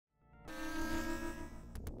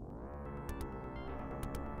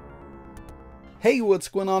Hey, what's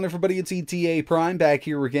going on everybody? It's ETAPRIME back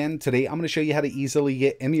here again. Today I'm going to show you how to easily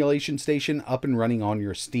get Emulation Station up and running on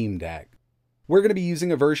your SteamDeck. We're going to be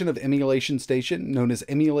using a version of Emulation Station known as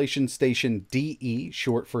Emulation Station DE,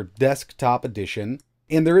 short for Desktop Edition.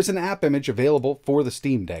 And there is an app image available for the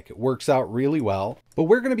SteamDeck. It works out really well. But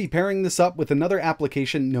we're going to be pairing this up with another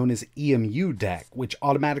application known as EMU Deck, which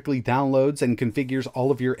automatically downloads and configures all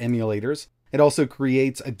of your emulators. It also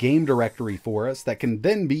creates a game directory for us that can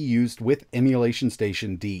then be used with Emulation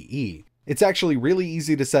Station DE. It's actually really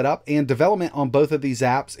easy to set up, and development on both of these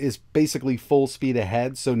apps is basically full speed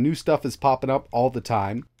ahead, so new stuff is popping up all the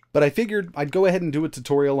time. But I figured I'd go ahead and do a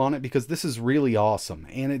tutorial on it because this is really awesome,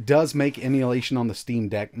 and it does make emulation on the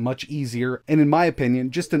SteamDeck much easier, and in my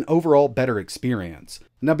opinion, just an overall better experience.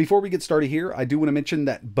 Now before we get started here, I do want to mention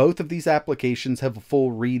that both of these applications have a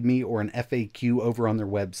full README or an FAQ over on their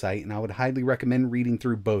website, and I would highly recommend reading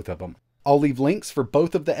through both of them. I'll leave links for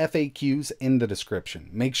both of the FAQs in the description.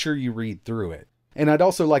 Make sure you read through it. And I'd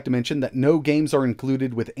also like to mention that no games are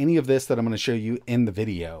included with any of this that I'm going to show you in the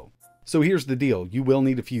video. So here's the deal, you will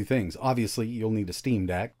need a few things. Obviously, you'll need a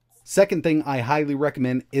SteamDeck. Second thing I highly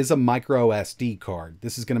recommend is a micro SD card.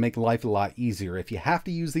 This is going to make life a lot easier. If you have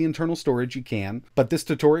to use the internal storage, you can, but this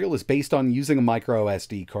tutorial is based on using a micro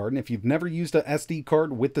SD card, and if you've never used an SD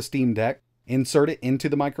card with the SteamDeck, insert it into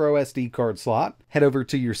the micro SD card slot, head over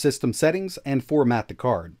to your system settings, and format the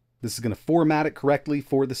card. This is going to format it correctly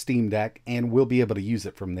for the SteamDeck, and we'll be able to use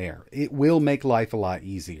it from there. It will make life a lot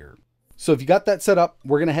easier. So if you got that set up,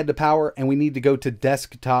 we're going to head to power and we need to go to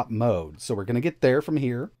desktop mode. So we're going to get there from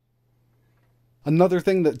here. Another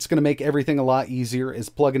thing that's going to make everything a lot easier is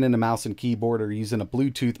plugging in a mouse and keyboard or using a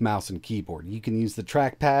Bluetooth mouse and keyboard. You can use the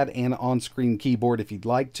trackpad and on-screen keyboard if you'd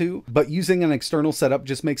like to, but using an external setup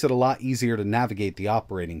just makes it a lot easier to navigate the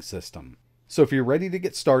operating system. So if you're ready to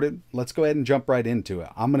get started, let's go ahead and jump right into it.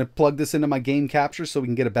 I'm going to plug this into my game capture so we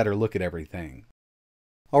can get a better look at everything.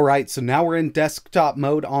 Alright, so now we're in desktop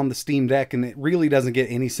mode on the SteamDeck, and it really doesn't get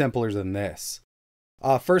any simpler than this.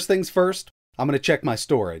 First things first, I'm going to check my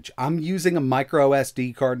storage. I'm using a micro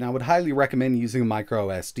SD card, and I would highly recommend using a micro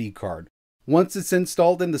SD card. Once it's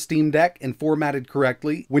installed in the SteamDeck and formatted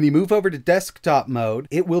correctly, when you move over to desktop mode,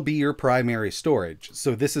 it will be your primary storage.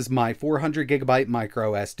 So this is my 400 gigabyte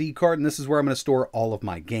micro SD card, and this is where I'm going to store all of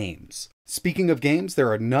my games. Speaking of games, there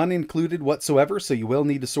are none included whatsoever, so you will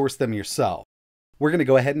need to source them yourself. We're going to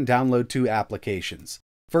go ahead and download two applications.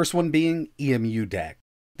 First one being EMU Deck.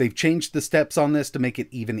 They've changed the steps on this to make it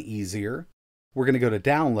even easier. We're going to go to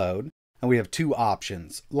download, and we have two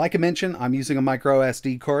options. Like I mentioned, I'm using a micro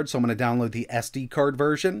SD card, so I'm going to download the SD card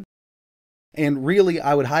version. And really,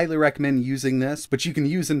 I would highly recommend using this, but you can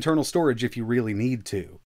use internal storage if you really need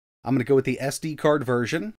to. I'm going to go with the SD card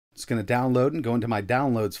version. It's going to download and go into my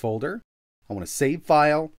downloads folder. I want to save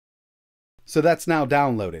file. So that's now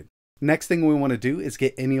downloaded. Next thing we want to do is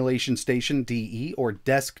get Emulation Station DE or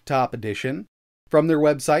Desktop Edition. From their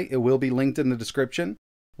website, it will be linked in the description.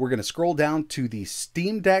 We're going to scroll down to the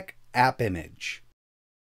SteamDeck app image.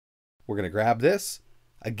 We're going to grab this.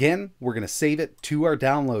 Again, we're going to save it to our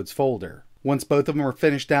downloads folder. Once both of them are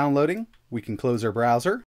finished downloading, we can close our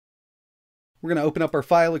browser. We're going to open up our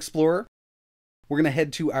File Explorer. We're going to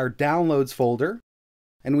head to our downloads folder,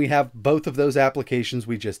 and we have both of those applications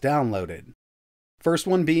we just downloaded. First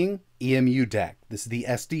one being EMU Deck. This is the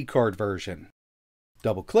SD card version.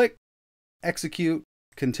 Double click, execute,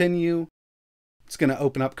 continue. It's going to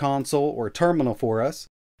open up console or terminal for us.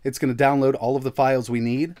 It's going to download all of the files we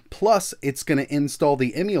need, plus it's going to install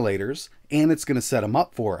the emulators, and it's going to set them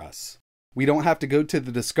up for us. We don't have to go to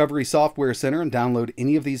the Discovery Software Center and download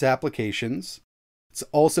any of these applications. It's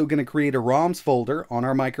also going to create a ROMs folder on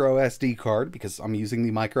our micro SD card because I'm using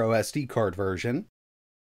the micro SD card version.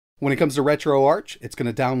 When it comes to RetroArch, it's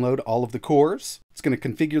going to download all of the cores. It's going to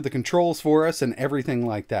configure the controls for us and everything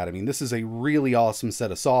like that. I mean, this is a really awesome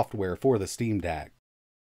set of software for the SteamDeck.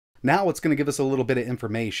 Now it's going to give us a little bit of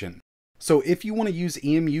information. So if you want to use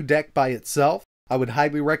EMU Deck by itself, I would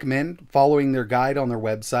highly recommend following their guide on their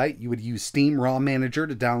website. You would use Steam ROM Manager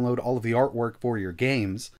to download all of the artwork for your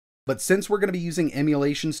games. But since we're going to be using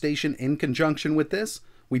Emulation Station in conjunction with this,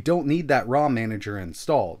 we don't need that ROM Manager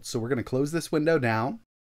installed. So we're going to close this window down.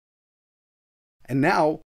 And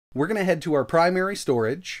now we're going to head to our primary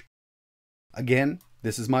storage. Again,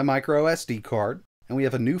 this is my micro SD card, and we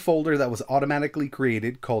have a new folder that was automatically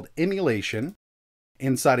created called Emulation.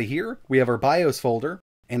 Inside of here, we have our BIOS folder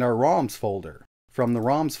and our ROMs folder. From the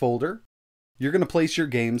ROMs folder, you're going to place your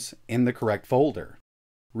games in the correct folder.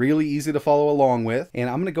 Really easy to follow along with, and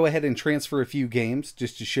I'm going to go ahead and transfer a few games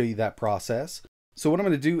just to show you that process. So what I'm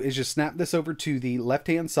going to do is just snap this over to the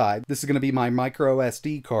left-hand side. This is going to be my micro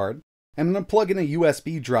SD card. And I'm going to plug in a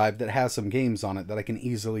USB drive that has some games on it that I can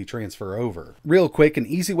easily transfer over. Real quick, an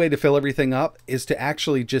easy way to fill everything up is to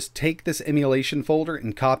actually just take this emulation folder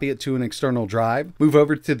and copy it to an external drive, move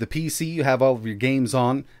over to the PC you have all of your games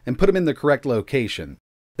on, and put them in the correct location.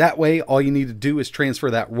 That way, all you need to do is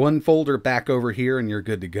transfer that one folder back over here and you're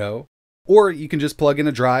good to go. Or you can just plug in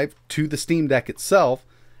a drive to the SteamDeck itself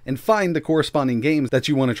and find the corresponding games that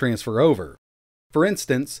you want to transfer over. For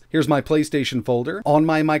instance, here's my PlayStation folder. On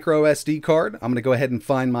my micro SD card, I'm going to go ahead and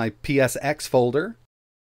find my PSX folder.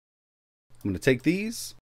 I'm going to take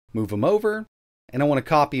these, move them over, and I want to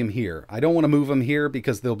copy them here. I don't want to move them here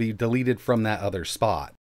because they'll be deleted from that other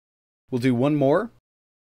spot. We'll do one more.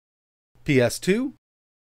 PS2.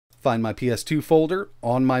 Find my PS2 folder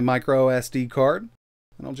on my micro SD card,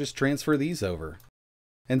 and I'll just transfer these over.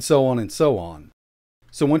 And so on and so on.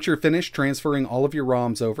 So once you're finished transferring all of your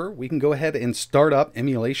ROMs over, we can go ahead and start up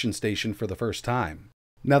Emulation Station for the first time.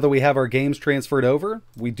 Now that we have our games transferred over,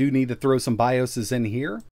 we do need to throw some BIOSes in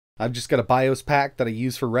here. I've just got a BIOS pack that I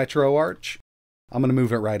use for RetroArch. I'm going to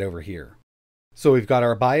move it right over here. So we've got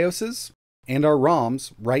our BIOSes and our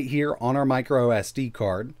ROMs right here on our micro SD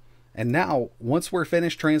card. And now, once we're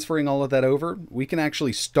finished transferring all of that over, we can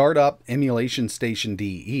actually start up Emulation Station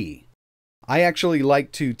DE. I actually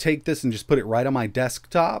like to take this and just put it right on my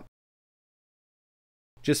desktop,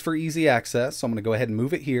 just for easy access. So I'm going to go ahead and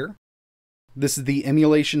move it here. This is the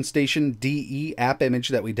Emulation Station DE app image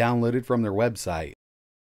that we downloaded from their website.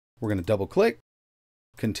 We're going to double click,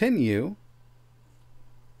 continue.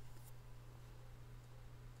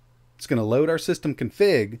 It's going to load our system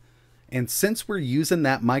config. And since we're using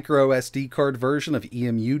that micro SD card version of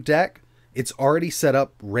EMU deck, it's already set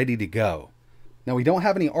up ready to go. Now we don't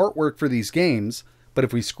have any artwork for these games, but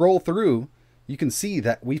if we scroll through, you can see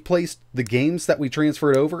that we placed the games that we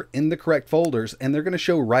transferred over in the correct folders, and they're going to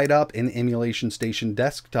show right up in Emulation Station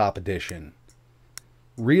Desktop Edition.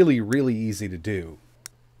 Really, really easy to do.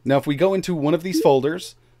 Now if we go into one of these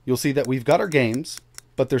folders, you'll see that we've got our games,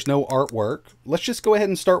 but there's no artwork. Let's just go ahead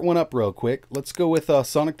and start one up real quick. Let's go with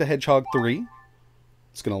Sonic the Hedgehog 3.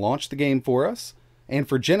 It's going to launch the game for us. And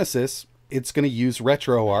for Genesis, it's going to use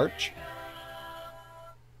RetroArch.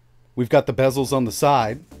 We've got the bezels on the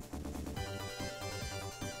side.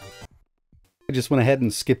 I just went ahead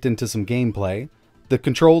and skipped into some gameplay. The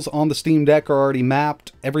controls on the Steam Deck are already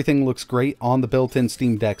mapped. Everything looks great on the built-in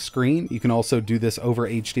Steam Deck screen. You can also do this over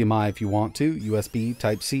HDMI if you want to. USB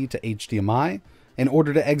Type-C to HDMI. In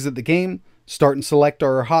order to exit the game, start and select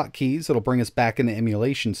our hotkeys. It'll bring us back into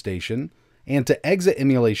Emulation Station. And to exit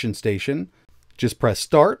Emulation Station, just press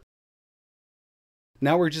Start.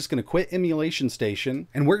 Now we're just going to quit Emulation Station,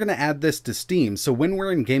 and we're going to add this to Steam. So when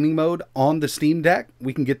we're in gaming mode on the Steam Deck,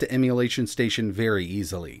 we can get to Emulation Station very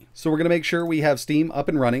easily. So we're going to make sure we have Steam up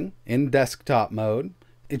and running in desktop mode.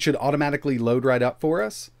 It should automatically load right up for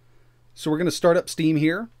us. So we're going to start up Steam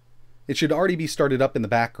here. It should already be started up in the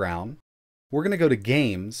background. We're going to go to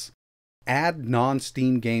Games, Add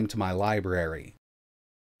Non-Steam Game to my library.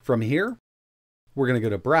 From here, we're going to go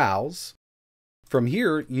to Browse. From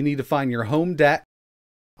here, you need to find your home deck.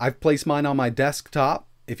 I've placed mine on my desktop.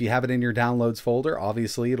 If you have it in your downloads folder,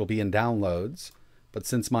 obviously it'll be in downloads. But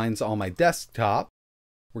since mine's on my desktop,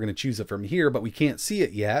 we're going to choose it from here, but we can't see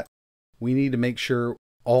it yet. We need to make sure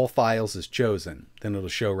all files is chosen. Then it'll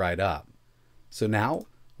show right up. So now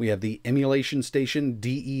we have the Emulation Station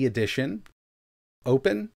DE edition.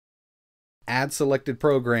 Open, add selected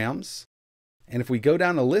programs. And if we go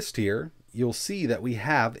down a list here, you'll see that we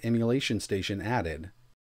have Emulation Station added.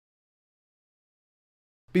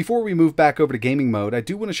 Before we move back over to gaming mode, I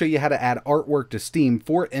do want to show you how to add artwork to Steam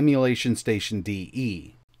for Emulation Station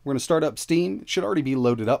DE. We're going to start up Steam. It should already be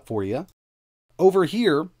loaded up for you. Over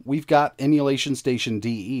here, we've got Emulation Station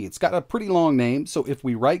DE. It's got a pretty long name, so if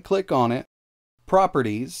we right-click on it,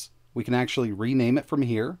 Properties, we can actually rename it from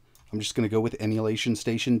here. I'm just going to go with Emulation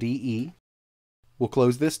Station DE. We'll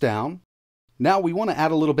close this down. Now we want to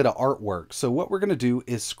add a little bit of artwork. So what we're going to do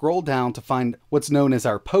is scroll down to find what's known as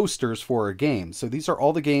our posters for our game. So these are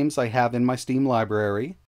all the games I have in my Steam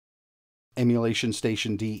library. Emulation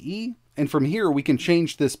Station DE. And from here we can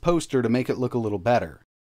change this poster to make it look a little better.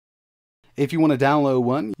 If you want to download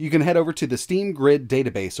one, you can head over to the Steam Grid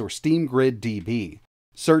database or Steam Grid DB.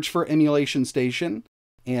 Search for Emulation Station.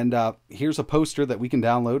 And here's a poster that we can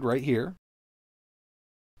download right here.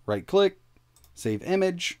 Right click, save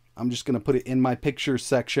image. I'm just going to put it in my pictures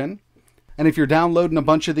section. And if you're downloading a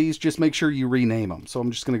bunch of these, just make sure you rename them. So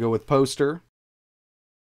I'm just going to go with poster.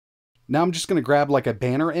 Now I'm just going to grab like a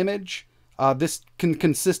banner image. This can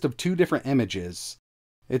consist of 2 different images.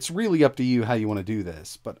 It's really up to you how you want to do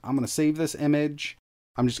this. But I'm going to save this image.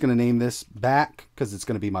 I'm just going to name this back because it's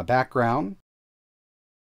going to be my background.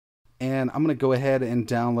 And I'm going to go ahead and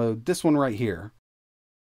download this one right here.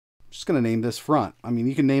 I'm just going to name this front. I mean,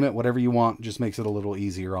 you can name it whatever you want, just makes it a little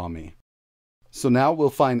easier on me. So now we'll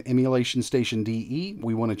find Emulation Station DE.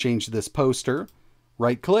 We want to change this poster.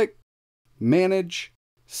 Right click, manage,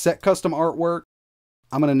 set custom artwork.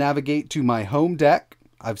 I'm going to navigate to my home deck.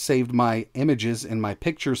 I've saved my images in my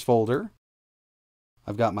pictures folder.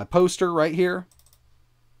 I've got my poster right here.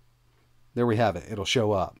 There we have it. It'll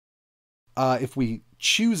show up. If we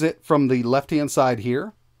choose it from the left-hand side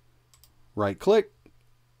here, right click,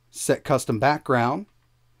 set custom background.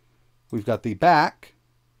 We've got the back.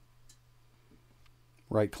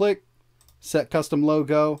 Right click, set custom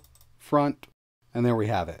logo, front, and there we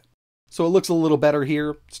have it. So it looks a little better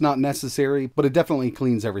here. It's not necessary, but it definitely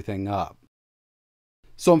cleans everything up.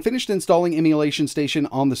 So I'm finished installing Emulation Station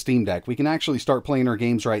on the Steam Deck. We can actually start playing our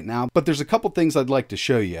games right now, but there's a couple things I'd like to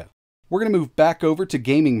show you. We're going to move back over to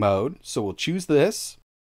gaming mode, so we'll choose this.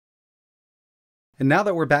 And now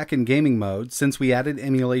that we're back in gaming mode, since we added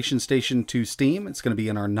Emulation Station to Steam, it's going to be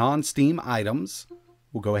in our non-Steam items.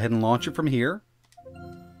 We'll go ahead and launch it from here.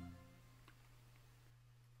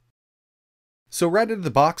 So right out of the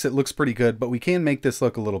box it looks pretty good, but we can make this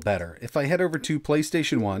look a little better. If I head over to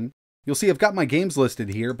PlayStation 1, you'll see I've got my games listed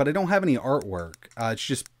here, but I don't have any artwork. It's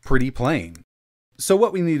just pretty plain. So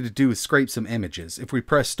what we need to do is scrape some images. If we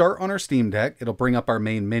press start on our Steam Deck, it'll bring up our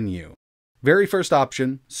main menu. Very first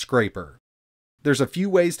option, scraper. There's a few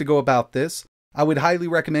ways to go about this. I would highly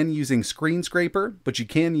recommend using Screen Scraper, but you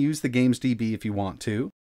can use the GamesDB if you want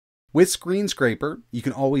to. With Screen Scraper, you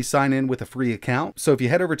can always sign in with a free account. So if you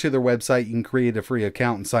head over to their website, you can create a free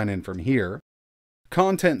account and sign in from here.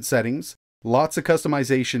 Content settings, lots of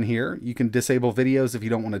customization here. You can disable videos if you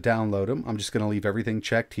don't want to download them. I'm just going to leave everything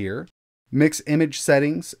checked here. Mix image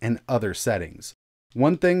settings and other settings.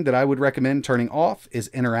 One thing that I would recommend turning off is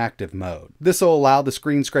interactive mode. This will allow the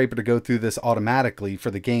Screen Scraper to go through this automatically for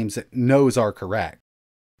the games it knows are correct.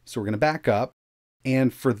 So we're going to back up.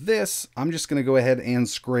 And for this, I'm just going to go ahead and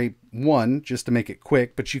scrape one just to make it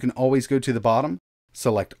quick, but you can always go to the bottom,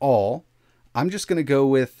 select all. I'm just going to go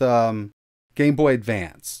with Game Boy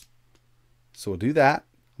Advance. So we'll do that.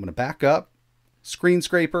 I'm going to back up, Screen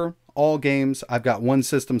Scraper, all games. I've got one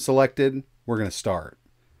system selected. We're going to start.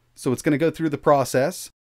 So it's going to go through the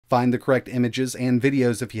process, find the correct images and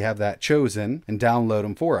videos if you have that chosen, and download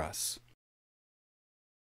them for us.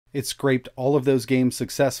 It scraped all of those games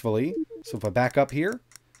successfully. So if I back up here,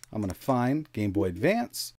 I'm going to find Game Boy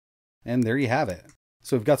Advance, and there you have it.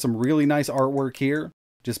 So we've got some really nice artwork here.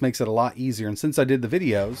 Just makes it a lot easier. And since I did the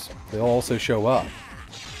videos, they'll also show up.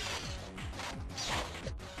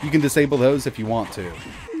 You can disable those if you want to.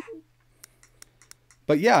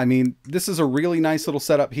 But yeah, I mean, this is a really nice little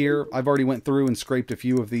setup here. I've already went through and scraped a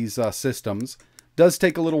few of these systems. Does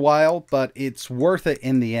take a little while, but it's worth it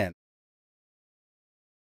in the end.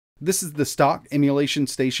 This is the stock Emulation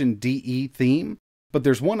Station DE theme, but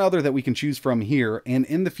there's one other that we can choose from here, and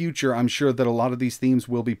in the future I'm sure that a lot of these themes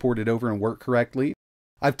will be ported over and work correctly.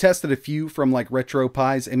 I've tested a few from like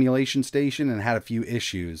RetroPie's Emulation Station and had a few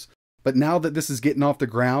issues, but now that this is getting off the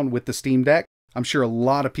ground with the Steam Deck, I'm sure a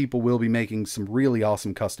lot of people will be making some really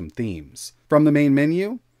awesome custom themes. From the main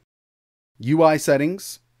menu, UI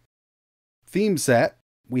settings, theme set,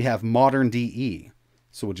 we have Modern DE.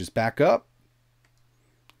 So we'll just back up.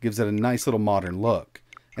 Gives it a nice little modern look.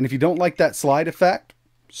 And if you don't like that slide effect,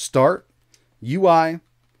 start, UI,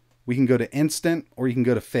 we can go to instant or you can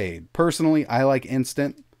go to fade. Personally, I like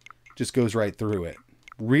instant, just goes right through it.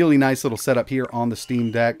 Really nice little setup here on the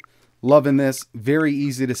Steam Deck. Loving this, very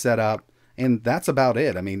easy to set up. And that's about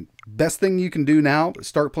it. I mean, best thing you can do now is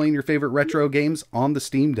start playing your favorite retro games on the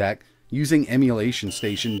Steam Deck using Emulation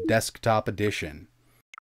Station Desktop Edition.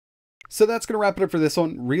 So that's going to wrap it up for this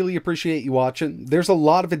one. Really appreciate you watching. There's a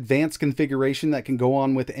lot of advanced configuration that can go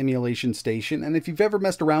on with Emulation Station, and if you've ever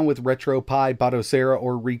messed around with RetroPie, Batocera,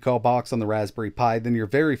 or Recalbox on the Raspberry Pi, then you're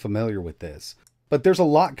very familiar with this. But there's a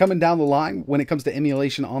lot coming down the line when it comes to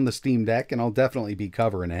emulation on the Steam Deck, and I'll definitely be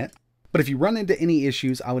covering it. But if you run into any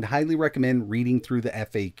issues, I would highly recommend reading through the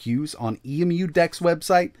FAQs on EMU Deck's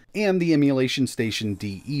website and the Emulation Station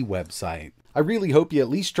DE website. I really hope you at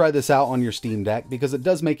least try this out on your Steam Deck because it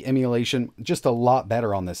does make emulation just a lot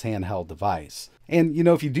better on this handheld device. And you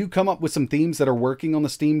know, if you do come up with some themes that are working on the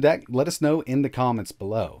Steam Deck, let us know in the comments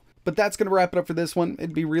below. But that's going to wrap it up for this one.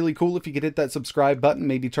 It'd be really cool if you could hit that subscribe button,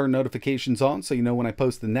 maybe turn notifications on so you know when I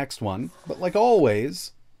post the next one. But like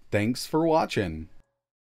always, thanks for watching.